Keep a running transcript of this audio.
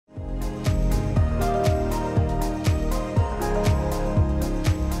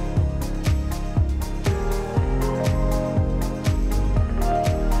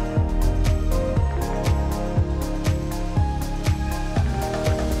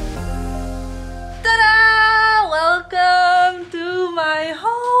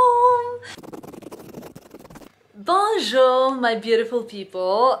Bonjour, my beautiful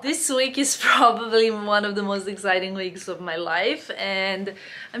people. This week is probably one of the most exciting weeks of my life, and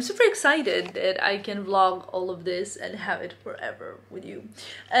I'm super excited that I can vlog all of this and have it forever with you.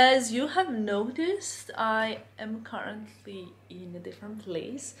 As you have noticed, I am currently in a different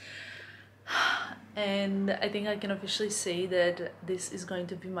place, and I think I can officially say that this is going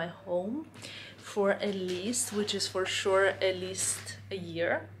to be my home for at least, which is for sure, at least a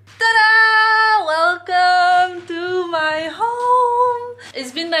year. Ta-da! Welcome to my home!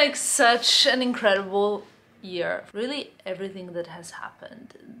 It's been like such an incredible year. Really everything that has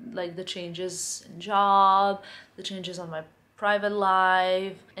happened, like the changes in job, the changes on my private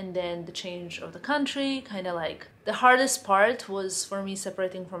life, and then the change of the country. Kind of like the hardest part was for me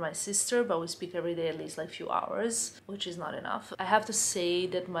separating from my sister, but we speak every day at least like few hours, which is not enough. I have to say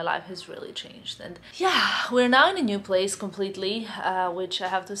that my life has really changed, and yeah, we're now in a new place completely, which I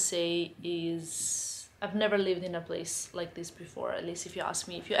have to say is I've never lived in a place like this before. At least if you ask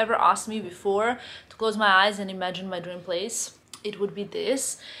me, if you ever asked me before to close my eyes and imagine my dream place, it would be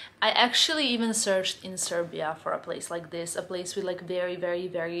this. I actually even searched in Serbia for a place like this, a place with like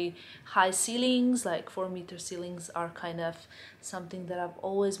very high ceilings, like 4-meter ceilings are kind of something that I've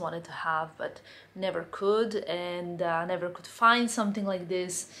always wanted to have but never could, and never could find something like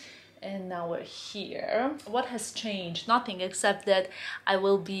this. And now we're here. What has changed? Nothing, except that I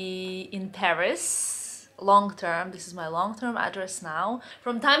will be in Paris long term. This is my long-term address now.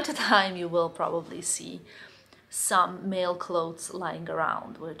 From time to time you will probably see some male clothes lying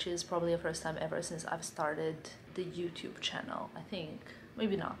around, which is probably the first time ever since I've started the YouTube channel, I think.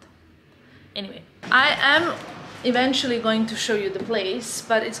 Maybe not. Anyway, I am eventually going to show you the place,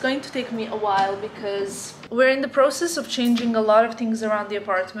 but it's going to take me a while because we're in the process of changing a lot of things around the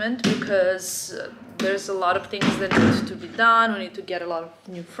apartment, because there's a lot of things that need to be done. We need to get a lot of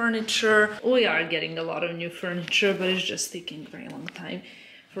new furniture. We are getting a lot of new furniture, but it's just taking a very long time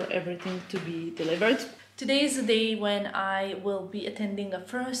for everything to be delivered. Today is the day when I will be attending a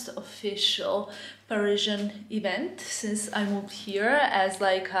first official Parisian event since I moved here as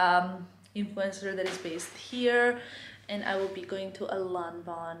like influencer that is based here, and I will be going to a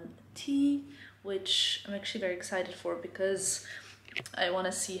Lanvin tea, which I'm actually very excited for because I want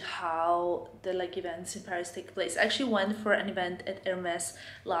to see how the like events in Paris take place. I actually went for an event at Hermes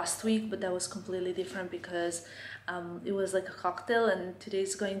last week, but that was completely different because it was like a cocktail, and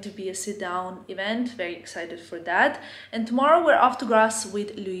today's going to be a sit-down event. Very excited for that. And tomorrow we're off to Grasse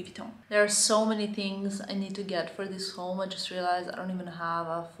with Louis Vuitton. There are so many things I need to get for this home. I just realized I don't even have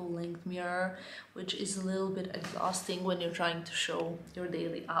a full-length mirror, which is a little bit exhausting when you're trying to show your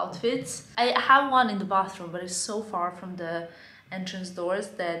daily outfits. I have one in the bathroom, but it's so far from the entrance doors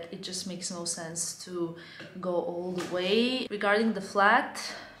that it just makes no sense to go all the way. Regarding the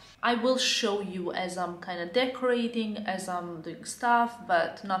flat, I will show you as I'm kind of decorating, as I'm doing stuff,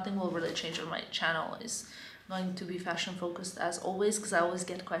 but nothing will really change on my channel. It's going to be fashion focused as always, because I always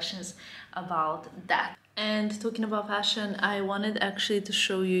get questions about that. And talking about fashion, I wanted actually to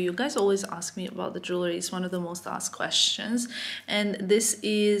show you, you guys always ask me about the jewelry. It's one of the most asked questions, and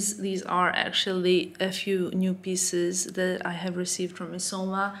these are actually a few new pieces that I have received from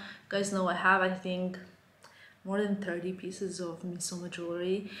MISSOMA. You guys know I have, I think, more than 30 pieces of MISSOMA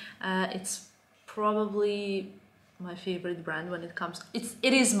jewelry. It's probably my favorite brand when it comes,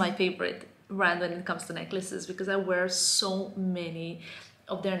 it is my favorite brand when it comes to necklaces, because I wear so many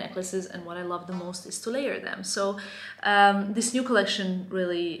of their necklaces, and what I love the most is to layer them. So this new collection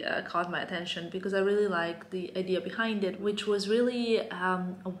really caught my attention because I really like the idea behind it, which was really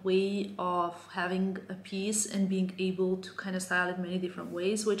a way of having a piece and being able to kind of style it many different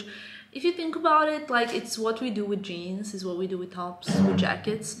ways, which, if you think about it, like, it's what we do with jeans, is what we do with tops, with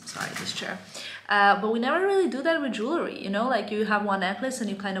jackets. Sorry, this chair. But we never really do that with jewelry, you know, like you have one necklace and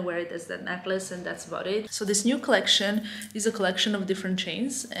you kind of wear it as that necklace, and that's about it. So this new collection is a collection of different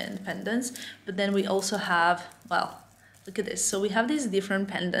chains and pendants, but then we also have, well, look at this. So we have these different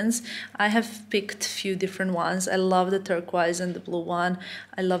pendants. I have picked a few different ones. I love the turquoise and the blue one.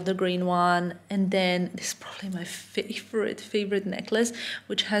 I love the green one. And then this is probably my favorite necklace,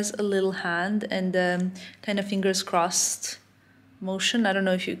 which has a little hand and kind of fingers crossed motion. I don't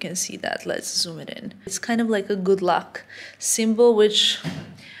know if you can see that. Let's zoom it in. It's kind of like a good luck symbol, which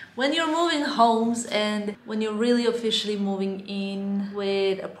when you're moving homes and when you're really officially moving in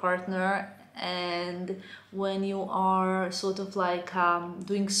with a partner, and when you are sort of like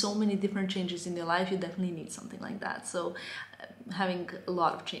doing so many different changes in your life, you definitely need something like that. So having a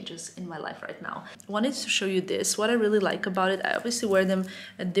lot of changes in my life right now. I wanted to show you this. What I really like about it, I obviously wear them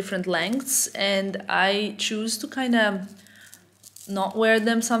at different lengths, and I choose to kind of not wear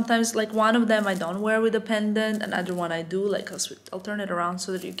them sometimes. Like one of them I don't wear with a pendant, another one I do. Like I'll turn it around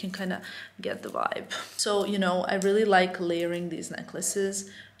so that you can kind of get the vibe. So, you know, I really like layering these necklaces,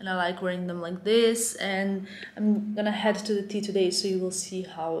 and I like wearing them like this. And I'm gonna head to the tea today, so you will see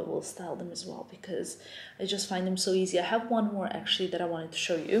how I will style them as well, because I just find them so easy. I have one more actually that I wanted to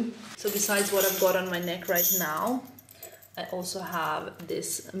show you. So besides what I've got on my neck right now, I also have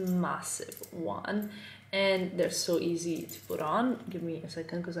this massive one, and they're so easy to put on. Give me a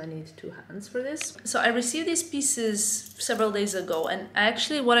second because I need 2 hands for this. So I received these pieces several days ago, and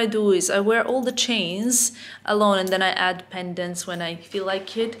actually what I do is I wear all the chains alone, and then I add pendants when I feel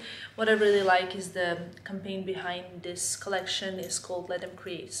like it. What I really like is the campaign behind this collection is called Let Them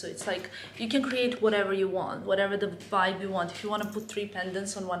Create. So it's like you can create whatever you want, whatever the vibe you want. If you want to put 3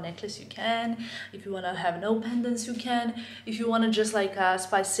 pendants on one necklace, you can. If you want to have no pendants, you can. If you want to just like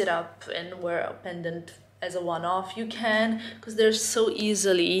spice it up and wear a pendant as a one-off, you can, because they're so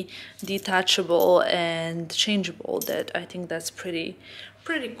easily detachable and changeable that I think that's pretty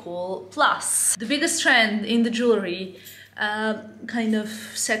cool. Plus, the biggest trend in the jewelry kind of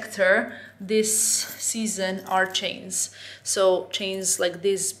sector this season are chains. So chains like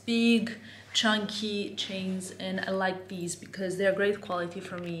this, big chunky chains, and I like these because they're great quality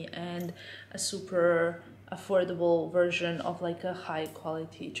for me and a super affordable version of like a high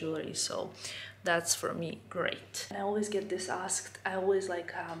quality jewelry. So that's for me great. I always get this asked. I always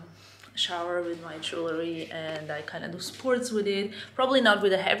like shower with my jewelry, and I kind of do sports with it. Probably not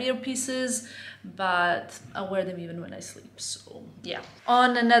with the heavier pieces, but I wear them even when I sleep. So yeah.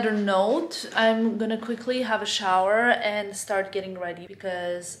 On another note, I'm gonna quickly have a shower and start getting ready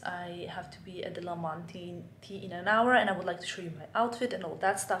because I have to be at the Le Mans tea in an hour, and I would like to show you my outfit and all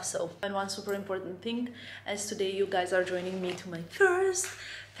that stuff. So, and one super important thing, as today you guys are joining me to my first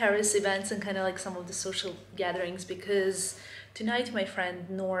Paris events and kind of like some of the social gatherings, because tonight my friend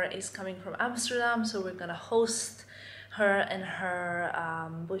Noor is coming from Amsterdam, so we're gonna host her and her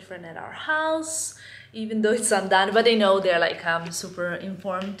boyfriend at our house, even though it's undone, but they know, they're like super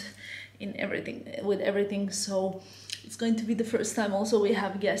informed in everything. So it's going to be the first time also we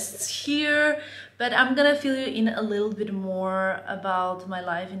have guests here, but I'm gonna fill you in a little bit more about my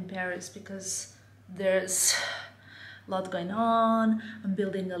life in Paris, because there's a lot going on. I'm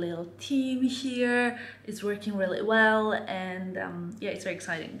building a little team here. It's working really well, and yeah, it's very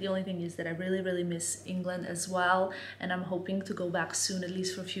exciting. The only thing is that I really miss England as well, and I'm hoping to go back soon, at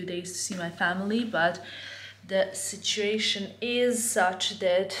least for a few days, to see my family. But the situation is such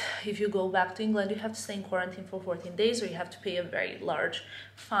that if you go back to England, you have to stay in quarantine for 14 days, or you have to pay a very large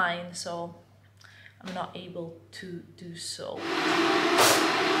fine. So I'm not able to do so.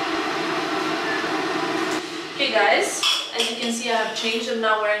 Hey guys, as you can see, I have changed. I'm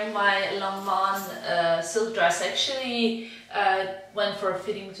now wearing my Le Mans silk dress. I actually went for a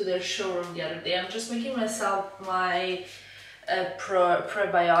fitting to their showroom the other day. I'm just making myself my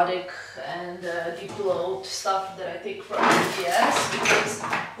probiotic and deep bloat stuff that I take for IBS, because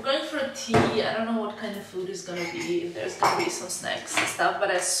we're going for a tea. I don't know what kind of food is going to be, if there's going to be some snacks and stuff,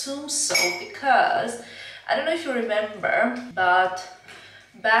 but I assume so, because I don't know if you remember, but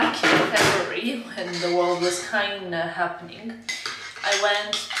back in February, when the world was kind of happening, I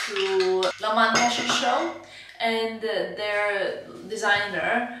went to Le Mans fashion show, and their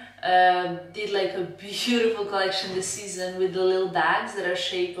designer did like a beautiful collection this season with the little bags that are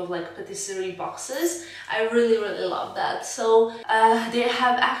shaped of like patisserie boxes. I really love that. So they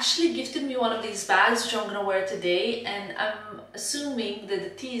have actually gifted me one of these bags, which I'm gonna wear today, and I'm assuming that the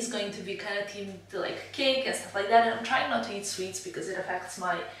tea is going to be kind of themed to like cake and stuff like that. And I'm trying not to eat sweets because it affects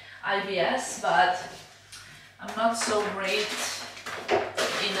my IBS, but I'm not so great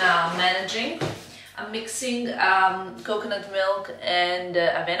in managing. I'm mixing coconut milk and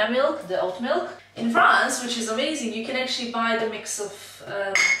avena milk, the oat milk. In France, which is amazing, you can actually buy the mix of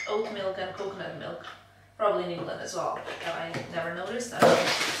oat milk and coconut milk. Probably in England as well. I never noticed that.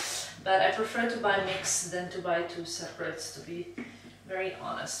 But I prefer to buy mix than to buy 2 separates, to be very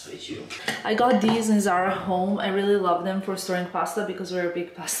honest with you. I got these in Zara Home. I really love them for storing pasta because we're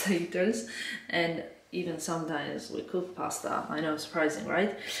big pasta eaters, and even sometimes we cook pasta. I know, surprising,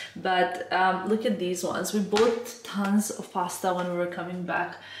 right? But look at these ones. We bought tons of pasta when we were coming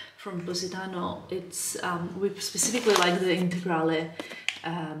back from Positano. It's we specifically like the integrale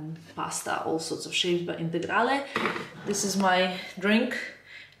pasta, all sorts of shapes, but integrale. This is my drink.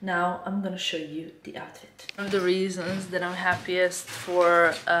 Now I'm gonna show you the outfit. One of the reasons that I'm happiest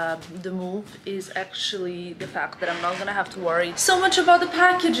for the move is actually the fact that I'm not gonna have to worry so much about the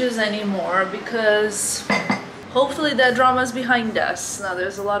packages anymore, because Hopefully that drama is behind us. Now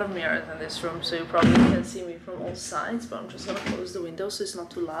there's a lot of mirrors in this room, so you probably can see me from all sides, but I'm just gonna close the window so it's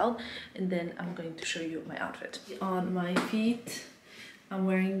not too loud, and then I'm going to show you my outfit. On my feet, I'm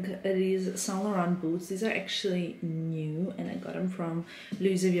wearing these Saint Laurent boots. These are actually new and I got them from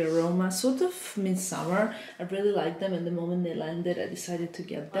Louis Vuitton, sort of midsummer. I really like them, and the moment they landed I decided to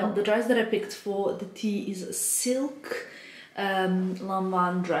get them. The dress that I picked for the tea is a silk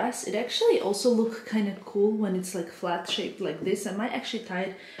Lanvin dress. It actually also looks kind of cool when it's like flat shaped like this. I might actually tie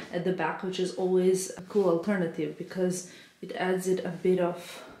it at the back, which is always a cool alternative because it adds it a bit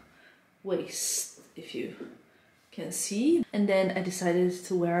of waist, if you can see. And then I decided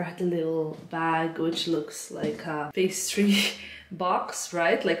to wear the little bag, which looks like a pastry box,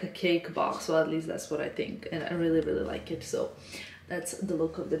 right? Like a cake box. Well, at least that's what I think, and I really like it. So that's the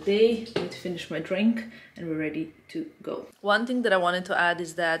look of the day. I'm going to finish my drink and we're ready to go. One thing that I wanted to add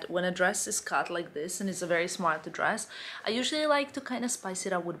is that when a dress is cut like this, and it's a very smart dress, I usually like to kind of spice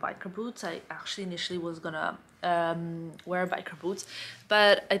it up with biker boots. I actually initially was gonna wear biker boots,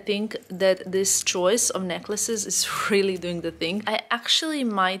 but I think that this choice of necklaces is really doing the thing. I actually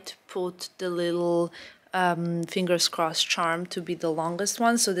might put the little fingers crossed charm to be the longest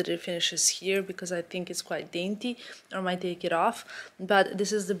one so that it finishes here, because I think it's quite dainty, or I might take it off. But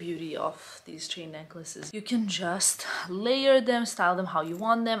this is the beauty of these chain necklaces. You can just layer them, style them how you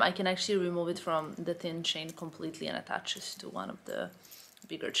want them. I can actually remove it from the thin chain completely and attach it to one of the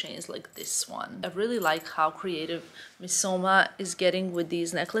bigger chains like this one. I really like how creative MISSOMA is getting with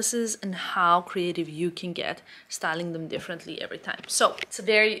these necklaces and how creative you can get styling them differently every time. So it's a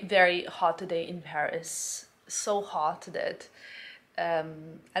very hot day in Paris. So hot that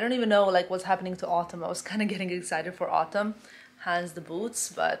I don't even know like what's happening to autumn. I was kind of getting excited for autumn, hence the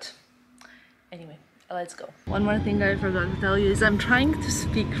boots, but anyway, let's go. One more thing I forgot to tell you is I'm trying to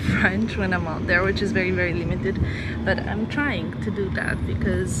speak French when I'm out there, which is very limited, but I'm trying to do that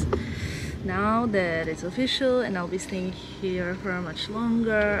because now that it's official and I'll be staying here for much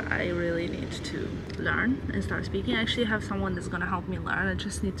longer, I really need to learn and start speaking. I actually have someone that's gonna help me learn. I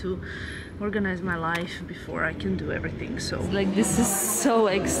just need to organize my life before I can do everything. So like, this is so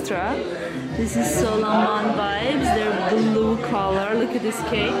extra. This is so Lanvin vibes. They're blue color. Look at this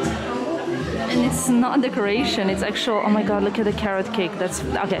cake. And it's not decoration, it's actual. Oh my god, look at the carrot cake. That's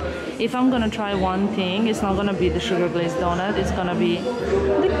okay. If I'm gonna try one thing, it's not gonna be the sugar glazed donut, it's gonna be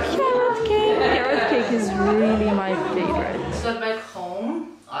the carrot cake. Carrot cake is really my favorite. Got back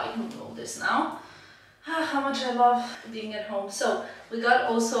home. I can roll this now. How much I love being at home. So we got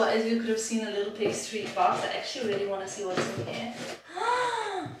also, as you could have seen, a little pastry box. I actually really want to see what's in here.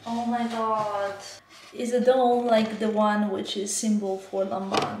 Oh my god. Is a dome like the one which is symbol for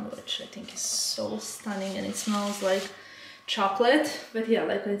Lanvin, which I think is so stunning, and it smells like chocolate. But yeah,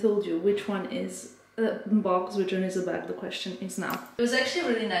 like I told you, which one is a box, which one is a bag, the question is now. It was actually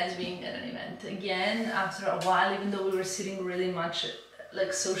really nice being at an event again after a while, even though we were sitting really much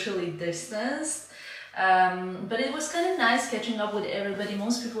like socially distanced. But it was kind of nice catching up with everybody.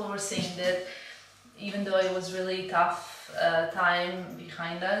 Most people were saying that even though it was really tough time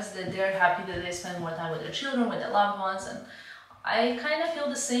behind us, that they're happy that they spend more time with their children, with their loved ones, and I kind of feel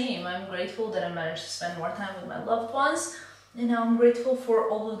the same. I'm grateful that I managed to spend more time with my loved ones. You know, I'm grateful for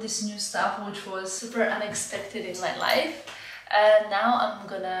all of this new stuff, which was super unexpected in my life. And now I'm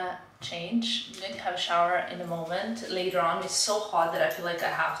gonna change. I'm going to have a shower in a moment. Later on, it's so hot that I feel like I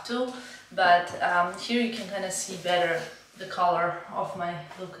have to, but here you can kind of see better the color of my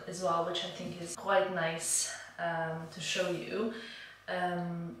look as well, which I think is quite nice to show you.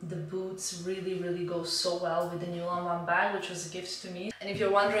 The boots really go so well with the new Lanvin bag, which was a gift to me. And if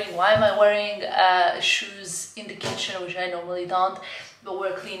you're wondering why am I wearing shoes in the kitchen, which I normally don't, but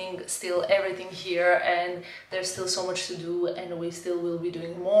we're cleaning still everything here and there's still so much to do, and we still will be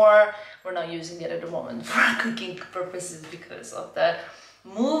doing more. We're not using it at the moment for cooking purposes because of the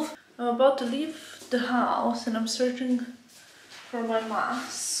move. I'm about to leave the house and I'm searching for my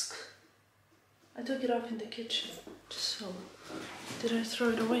mask. I took it off in the kitchen, so did I throw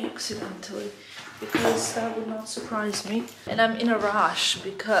it away accidentally? Because that would not surprise me. And I'm in a rush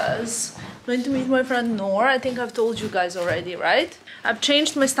because I'm going to meet my friend Noor. I think I've told you guys already, right? I've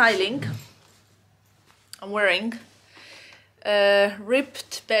changed my styling. I'm wearing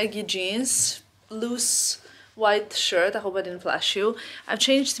ripped baggy jeans, loose white shirt. I hope I didn't flash you. I've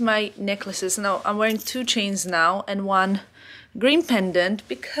changed my necklaces. Now I'm wearing 2 chains now and 1 green pendant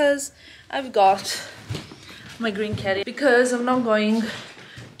because I've got my green caddy, because I'm not going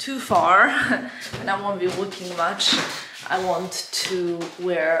too far and I won't be walking much. I want to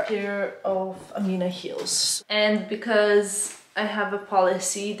wear a pair of Amina heels, and because I have a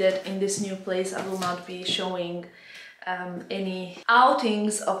policy that in this new place I will not be showing any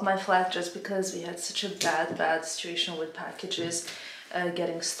outings of my flat just because we had such a bad situation with packages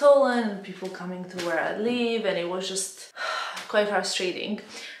getting stolen and people coming to where I live, and it was just quite frustrating.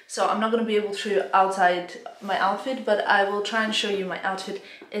 So I'm not going to be able to show you outside my outfit, but I will try and show you my outfit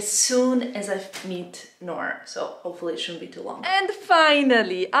as soon as I meet Nor. So hopefully it shouldn't be too long. And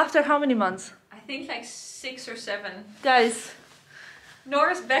finally, after how many months? I think like 6 or 7. Guys,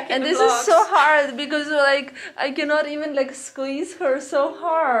 Nora's back in and the this vlogs. is so hard because like I cannot even like squeeze her so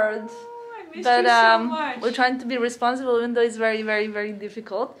hard. Oh, I missed But you so much. we're trying to be responsible even though it's very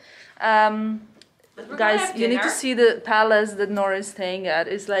difficult. But we're gonna Guys, have you need to dinner. see the palace that Nora is staying at.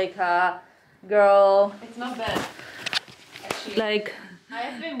 It's like girl, It's not bad. Actually, like I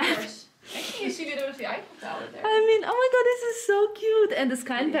have been worse. Actually, you see the Eiffel Tower there. I mean, oh my god, this is so cute. And the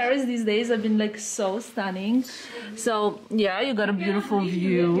sky in Paris these days have been like so stunning. So yeah, you got a beautiful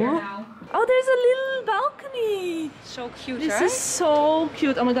view. Oh, there's a little balcony. So cute, This right? is so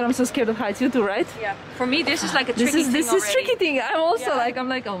cute. Oh my god, I'm so scared of heights. You too, right? Yeah. For me, this is like a tricky thing This is already. tricky thing. I'm also Yeah. I'm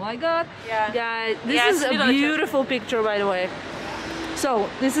like, oh my god. Yeah. Yeah, this Yeah, is it's a a little beautiful picture, by the way. So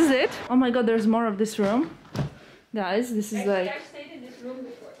this is it. Oh my god, there's more of this room, guys. This is like, I've stayed in this room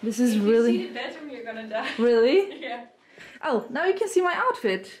before. this is If you really, see the bedroom, you're gonna die. really. Yeah. Oh, now you can see my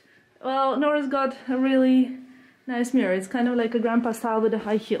outfit. Well, Nora's got a really nice mirror. It's kind of like a grandpa style with the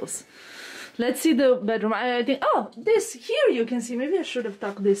high heels. Let's see the bedroom. I think, oh, this here you can see. Maybe I should have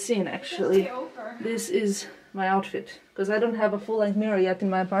tucked this in actually. Over. This is my outfit because I don't have a full-length mirror yet in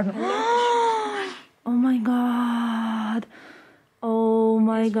my apartment. Oh my god. Oh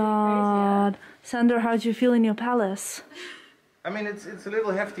my god. Sander, how do you feel in your palace? I mean, it's a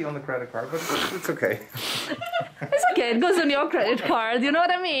little hefty on the credit card, but it's okay. It's okay, it goes on your credit card, you know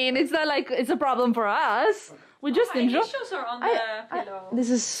what I mean? It's not like it's a problem for us. We just My enjoy. initials are on the pillow.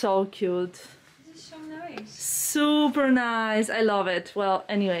 This is so cute. This is so nice. Super nice. I love it. Well,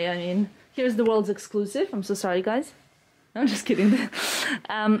 anyway, I mean, here's the world's exclusive. I'm so sorry, guys. I'm just kidding.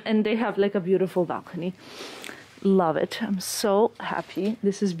 And they have like a beautiful balcony. Love it. I'm so happy.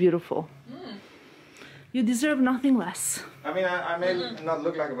 This is beautiful. You deserve nothing less. I mean, I may not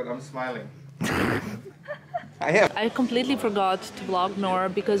look like it, but I'm smiling. I am. I completely forgot to vlog Nora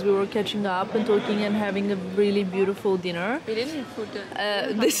because we were catching up and talking and having a really beautiful dinner. We didn't put the...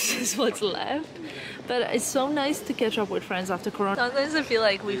 This is what's left. But it's so nice to catch up with friends after Corona. Sometimes I feel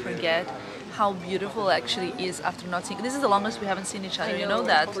like we forget how beautiful it actually is after not seeing. This is the longest we haven't seen each other, you know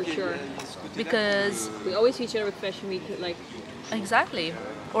that? For sure. Because We always see each other with Fashion Week, like... exactly.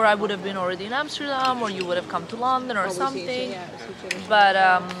 Or I would have been already in Amsterdam, or you would have come to London or something. Yeah, But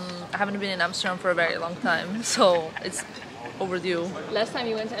I haven't been in Amsterdam for a very long time, so it's overdue. last time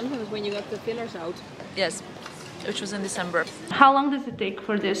you went to Amsterdam was when you got the fillers out. Yes, which was in December. How long does it take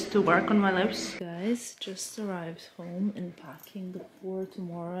for this to work on my lips? Guys, just arrived home and packing for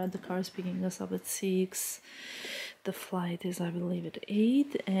tomorrow. The car is picking us up at 6. The flight is, I believe, at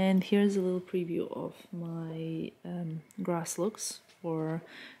 8. And here's a little preview of my Grasse looks for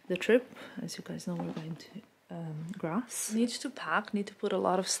the trip. As you guys know, we're going to Grasse. Need to pack, need to put a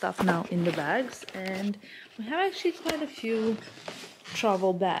lot of stuff now in the bags, and we have actually quite a few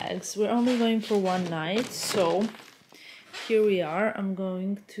travel bags. We're only going for one night, so here we are. I'm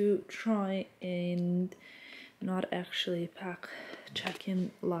going to try and not actually pack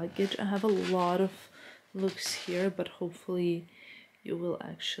check-in luggage. I have a lot of looks here, but hopefully you will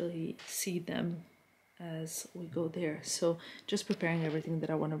actually see them as we go there. So just preparing everything that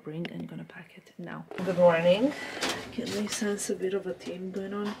I want to bring and gonna pack it now. Good morning. Can we sense a bit of a theme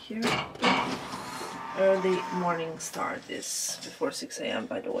going on here? Early morning start is before 6 a.m.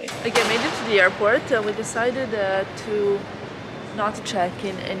 by the way. Okay, made it to the airport. We decided to not check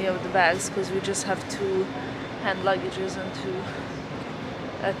in any of the bags because we just have 2 hand luggages and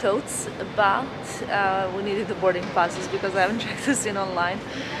 2 totes, but we needed the boarding passes because I haven't checked this in online.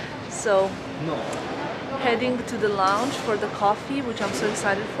 So heading to the lounge for the coffee, which I'm so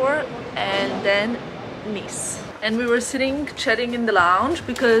excited for, and then Nice. And we were sitting chatting in the lounge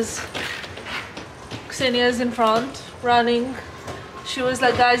because Ksenia is in front running. She was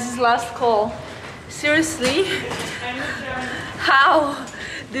like, guys, this is last call. Seriously? How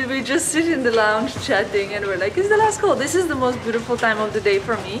did we just sit in the lounge chatting and we're like, it's the last call. This is the most beautiful time of the day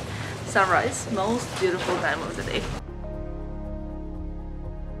for me. Sunrise, most beautiful time of the day.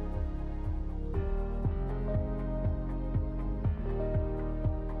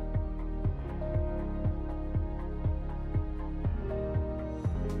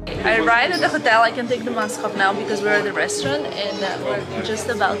 I arrived at the hotel. I can take the mask off now because we're at the restaurant and we're just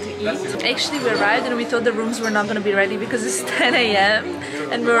about to eat. Actually, we arrived and we thought the rooms were not going to be ready because it's 10 a.m.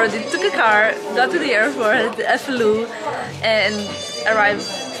 and we already took a car, got to the airport, flew, and arrived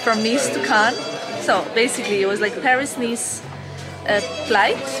from Nice to Cannes. So basically, it was like Paris-Nice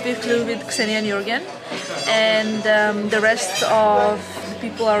flight. We flew with Xenia and Jürgen, and the rest of the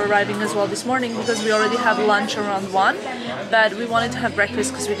people are arriving as well this morning because we already have lunch around 1. But we wanted to have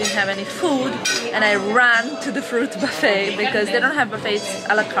breakfast because we didn't have any food, and I ran to the fruit buffet because they don't have buffets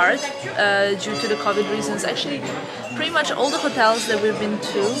a la carte due to the COVID reasons. Actually, pretty much all the hotels that we've been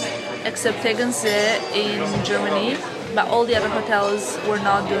to, except Tegernsee in Germany, but all the other hotels were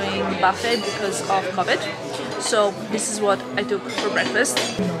not doing buffet because of COVID. So this is what I took for breakfast.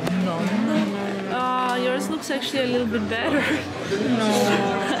 No. Yours looks actually a little bit better. No.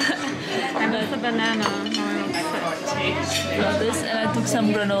 And it's a banana. Love this, and I took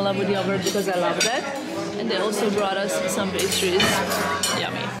some granola with yogurt because I love that. And they also brought us some pastries.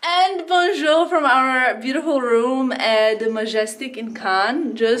 Yummy. And bonjour from our beautiful room at the Majestic in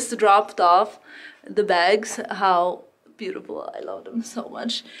Cannes. Just dropped off the bags. How beautiful. I love them so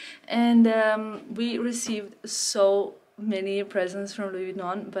much. And we received so many presents from Louis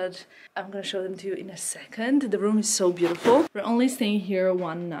Vuitton, but I'm gonna show them to you in a second. The room is so beautiful. We're only staying here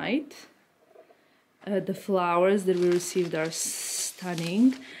one night. The flowers that we received are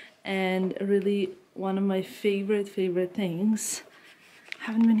stunning, and really one of my favorite things.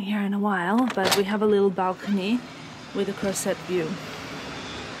 Haven't been here in a while, but we have a little balcony with a cross-set view,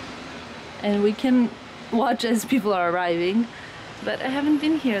 and we can watch as people are arriving. But I haven't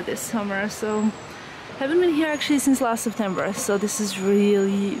been here this summer, so haven't been here actually since last September, so this is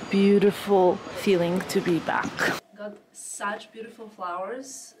really beautiful feeling to be back. Got such beautiful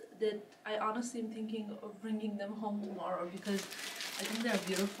flowers that I honestly am thinking of bringing them home tomorrow because I think they're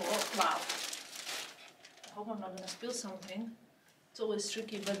beautiful. Wow. I hope I'm not gonna spill something. It's always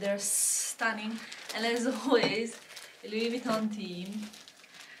tricky, but they're stunning. And as always, the Louis Vuitton team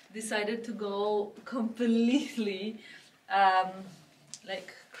decided to go completely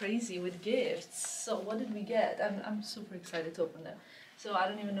like crazy with gifts. So what did we get? I'm super excited to open them. So I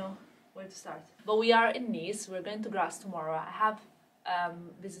don't even know where to start. But we are in Nice. We're going to Grasse tomorrow. I have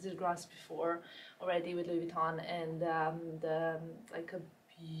visited Grasse before already with Louis Vuitton, and like a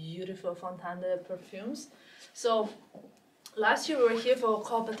beautiful fontaine de perfumes. So last year we were here for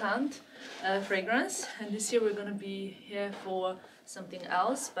Competent fragrance, and this year we're gonna be here for something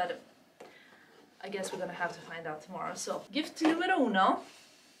else, but I guess we're gonna have to find out tomorrow. So gift numero uno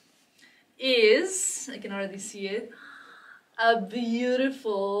is, I can already see it, a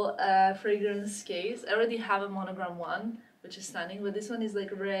beautiful fragrance case. I already have a monogram one, which is stunning, but this one is like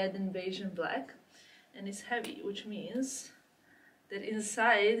red and beige and black, and it's heavy, which means that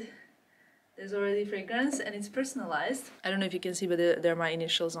inside there's already fragrance and it's personalized. I don't know if you can see, but there are my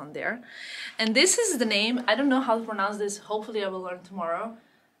initials on there. And this is the name, I don't know how to pronounce this, hopefully I will learn tomorrow.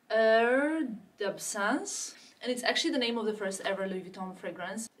 d'Absence, and it's actually the name of the first ever Louis Vuitton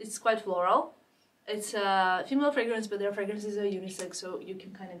fragrance. It's quite floral. It's a female fragrance, but their fragrances are unisex, so you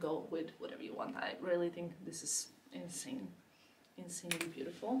can kind of go with whatever you want. I really think this is insanely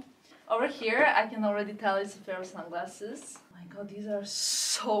beautiful. Over here, I can already tell it's a pair of sunglasses. Oh my god, these are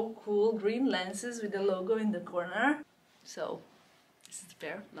so cool. Green lenses with the logo in the corner. So, this is the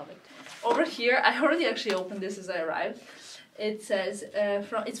pair. Love it. Over here, I already actually opened this as I arrived. It says,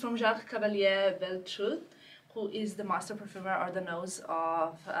 it's from Jacques Cavalier Beltrud, who is the master perfumer or the nose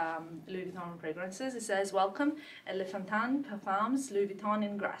of Louis Vuitton fragrances. It says, welcome at Le Fontaine Parfums Louis Vuitton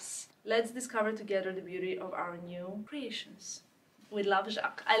in Grasse. Let's discover together the beauty of our new creations. We love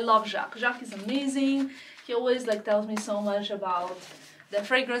Jacques. I love Jacques. Jacques is amazing. He always like tells me so much about the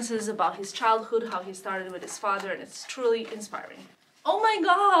fragrances, about his childhood, how he started with his father, and it's truly inspiring. Oh my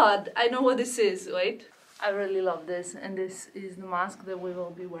god! I know what this is. Wait. I really love this, and this is the mask that we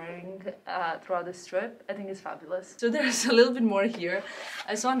will be wearing throughout this trip. I think it's fabulous. So there's a little bit more here.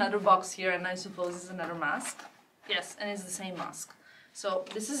 I saw another box here, and I suppose it's another mask. Yes, and it's the same mask. So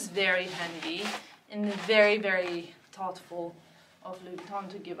this is very handy and very thoughtful of Louis Vuitton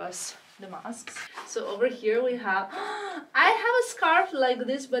to give us the masks. So over here we have, I have a scarf like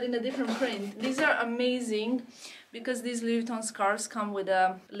this but in a different print. These are amazing because these Louis Vuitton scarves come with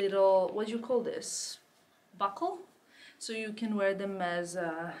a little, what do you call this? Buckle? So you can wear them as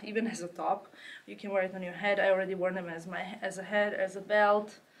even as a top. You can wear it on your head. I already wore them as a head, as a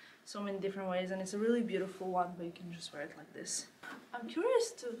belt, so many different ways, and it's a really beautiful one, but you can just wear it like this. I'm curious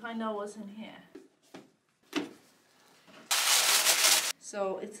to find out what's in here.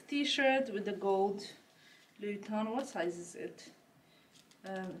 So it's a t-shirt with the gold Louis Vuitton. What size is it?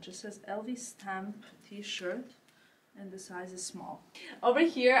 It just says LV stamp t-shirt and the size is small. Over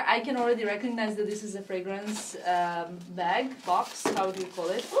here I can already recognize that this is a fragrance box, how do you call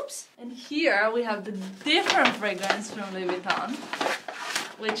it? Oops! And here we have the different fragrance from Louis Vuitton,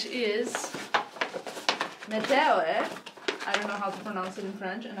 which is Meteore. I don't know how to pronounce it in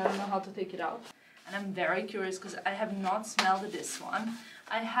French and I don't know how to take it out. And I'm very curious because I have not smelled this one.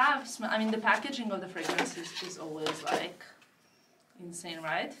 I have smelled, I mean the packaging of the fragrance is always like insane,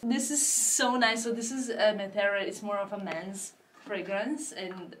 right? This is so nice. So this is a Meteore, it's more of a men's fragrance,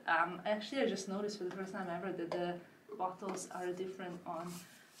 and actually I just noticed for the first time ever that the bottles are different on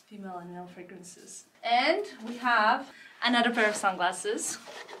female and male fragrances. And we have another pair of sunglasses,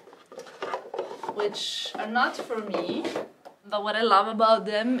 which are not for me, but what I love about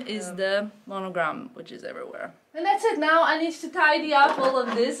them is the monogram, which is everywhere. And that's it. Now I need to tidy up all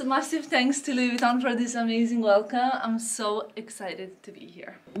of this. Massive thanks to Louis Vuitton for this amazing welcome. I'm so excited to be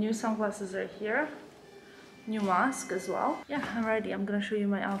here. New sunglasses are here. New mask as well. Yeah, I'm ready. I'm gonna show you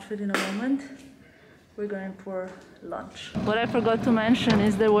my outfit in a moment. We're going for lunch. What I forgot to mention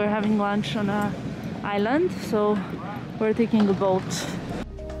is that we're having lunch on an island, so we're taking a boat.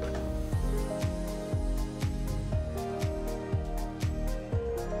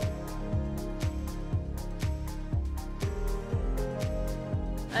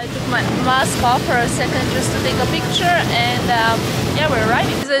 I took my mask off for a second just to take a picture, and yeah, we're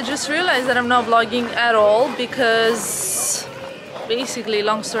arriving. I just realized that I'm not vlogging at all because basically,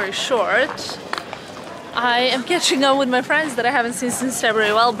 long story short, I am catching up with my friends that I haven't seen since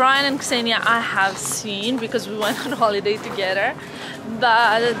February. Well, Brian and Ksenia I have seen because we went on holiday together,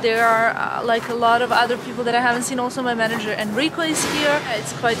 but there are like a lot of other people that I haven't seen. Also my manager Enrico is here.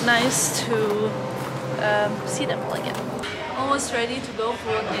 It's quite nice to see them all again. Almost ready to go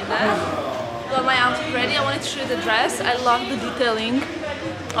for dinner. Got my outfit ready. I wanted to show you the dress. I love the detailing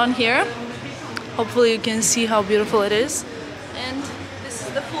on here. Hopefully you can see how beautiful it is. And this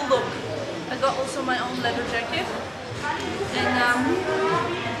is the full look. I got also my own leather jacket. And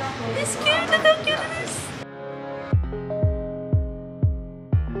it's cute. Look how cute it is.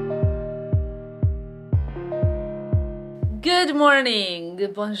 Good morning.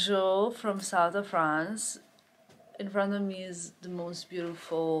 Bonjour from south of France. In front of me is the most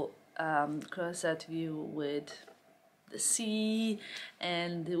beautiful Grasse view with the sea,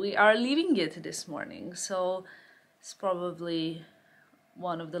 and we are leaving it this morning, so it's probably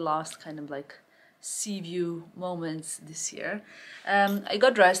one of the last kind of like sea view moments this year. I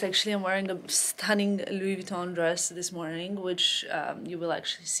got dressed. Actually, I'm wearing a stunning Louis Vuitton dress this morning, which you will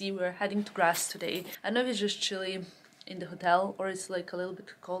actually see. We're heading to Grasse today. I don't know if it's just chilly in the hotel or it's like a little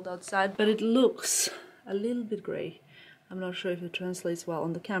bit cold outside, but it looks a little bit gray. I'm not sure if it translates well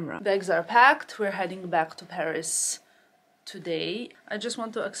on the camera. Bags are packed. We're heading back to Paris today. I just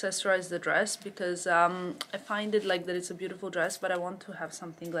want to accessorize the dress because I find it like that it's a beautiful dress, but I want to have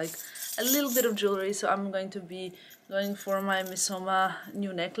something like a little bit of jewelry, so I'm going to be going for my MISSOMA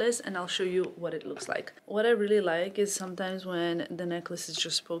new necklace, and I'll show you what it looks like. What I really like is sometimes when the necklace is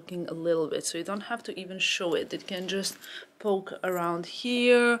just poking a little bit, so you don't have to even show it. It can just poke around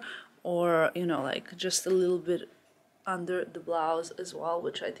here, or you know, like just a little bit under the blouse as well,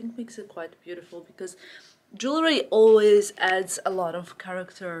 which I think makes it quite beautiful because jewelry always adds a lot of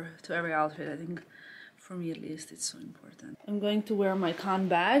character to every outfit. I think for me at least it's so important. I'm going to wear my Cannes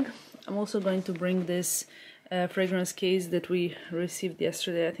bag. I'm also going to bring this fragrance case that we received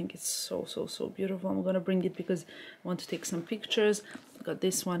yesterday. I think it's so beautiful. I'm gonna bring it because I want to take some pictures. I got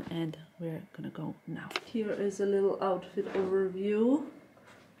this one and we're gonna go now. Here is a little outfit overview.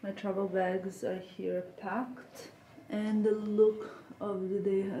 My travel bags are here packed, and the look of the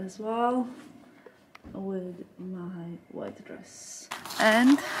day as well with my white dress.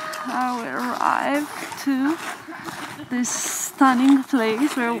 And we arrived to this stunning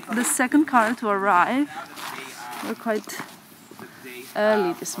place. We're the second car to arrive. We're quite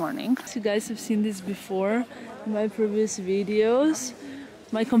early this morning. So you guys have seen this before in my previous videos.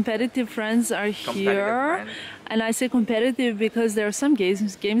 My competitive friends are here. And I say competitive because there are some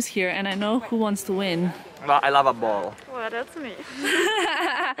games here and I know who wants to win. Well, I love a ball. Well, that's me.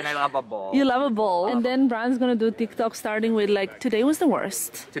 And I love a ball. You love a ball. And then Brian's gonna do TikTok starting with like, today was the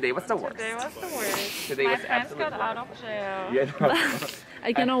worst. Today was the worst. Today was the worst. Today My was friends absolutely got out of jail. Yeah.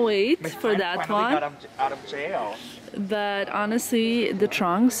 I cannot wait My for friend that finally one. got out of jail. But honestly, the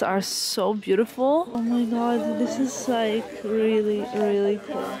trunks are so beautiful. Oh my god, this is like really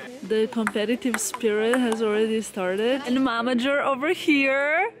cool. The competitive spirit has already started. And Mamager over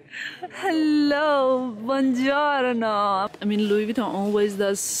here. Hello, buongiorno. I mean, Louis Vuitton always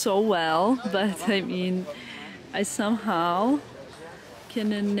does so well, but I mean, I somehow can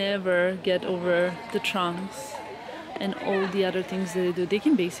never get over the trunks and all the other things that they do. They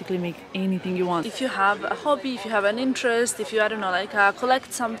can basically make anything you want. If you have a hobby, if you have an interest, if you, I don't know, like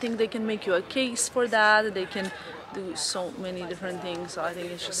collect something, they can make you a case for that. They can do so many different things. So I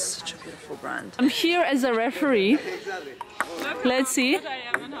think it's just such a beautiful brand. I'm here as a referee. Let's see.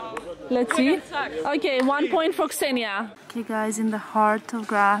 Let's see. Okay, 1 point for Ksenia. Okay guys, in the heart of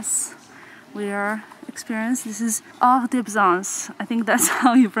Grasse, we are experiencing, this is Art d'Absence. I think that's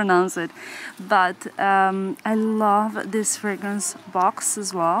how you pronounce it. But I love this fragrance box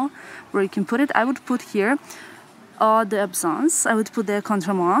as well, where you can put it. I would put here Art d'Absence, I would put there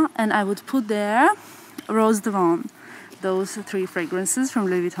Contrament, and I would put there Rose Devant. Those 3 fragrances from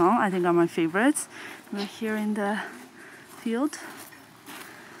Louis Vuitton, I think are my favorites. We're here in the field.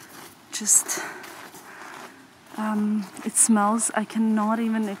 Just it smells, I cannot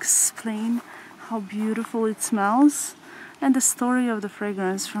even explain how beautiful it smells, and the story of the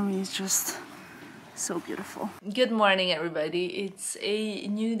fragrance for me is just so beautiful. Good morning everybody, it's a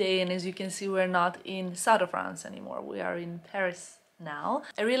new day, and as you can see we're not in south of France anymore, we are in Paris now.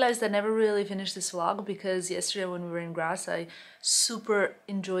 I realized I never really finished this vlog because yesterday when we were in Grasse I super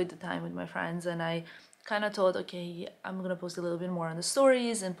enjoyed the time with my friends, and I kind of thought, okay, I'm gonna post a little bit more on the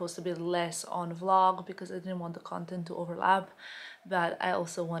stories and post a bit less on vlog because I didn't want the content to overlap, but I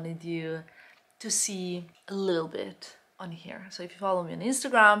also wanted you to see a little bit on here. So if you follow me on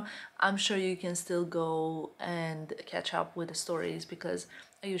Instagram, I'm sure you can still go and catch up with the stories because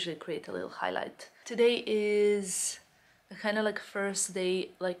I usually create a little highlight. Today is kind of like first day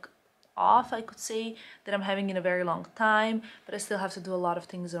like off, I could say, that I'm having in a very long time, but I still have to do a lot of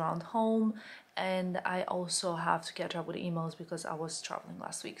things around home, and I also have to catch up with emails because I was traveling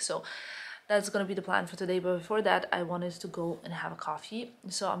last week. So that's gonna be the plan for today, but before that I wanted to go and have a coffee.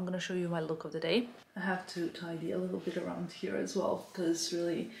 So I'm gonna show you my look of the day. I have to tidy a little bit around here as well because it's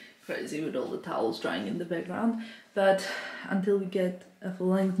really crazy with all the towels drying in the background, but until we get a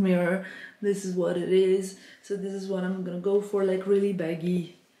full-length mirror, this is what it is. So this is what I'm gonna go for, like really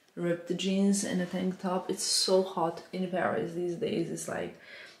baggy ripped jeans and a tank top. It's so hot in Paris these days. It's like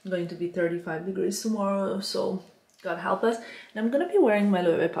going to be 35 degrees tomorrow, so God help us. And I'm gonna be wearing my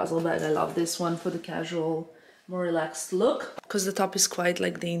Louis Vuitton puzzle bag. I love this one for the casual, more relaxed look. Because the top is quite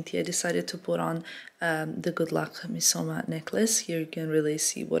like dainty, I decided to put on the Good Luck MISSOMA necklace. Here you can really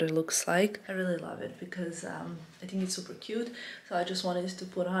see what it looks like. I really love it because I think it's super cute. So I just wanted to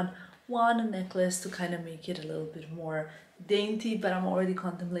put on one necklace to kind of make it a little bit more dainty, but I'm already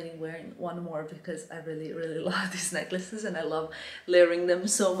contemplating wearing one more because I really love these necklaces and I love layering them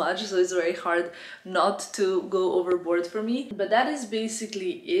so much, so it's very hard not to go overboard for me. But that is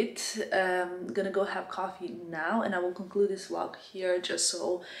basically it. I'm gonna go have coffee now and I will conclude this vlog here just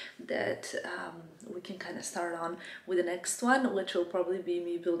so that we can kind of start on with the next one, which will probably be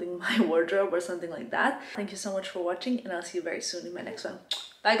me building my wardrobe or something like that. Thank you so much for watching and I'll see you very soon in my next one.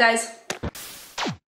 Bye guys!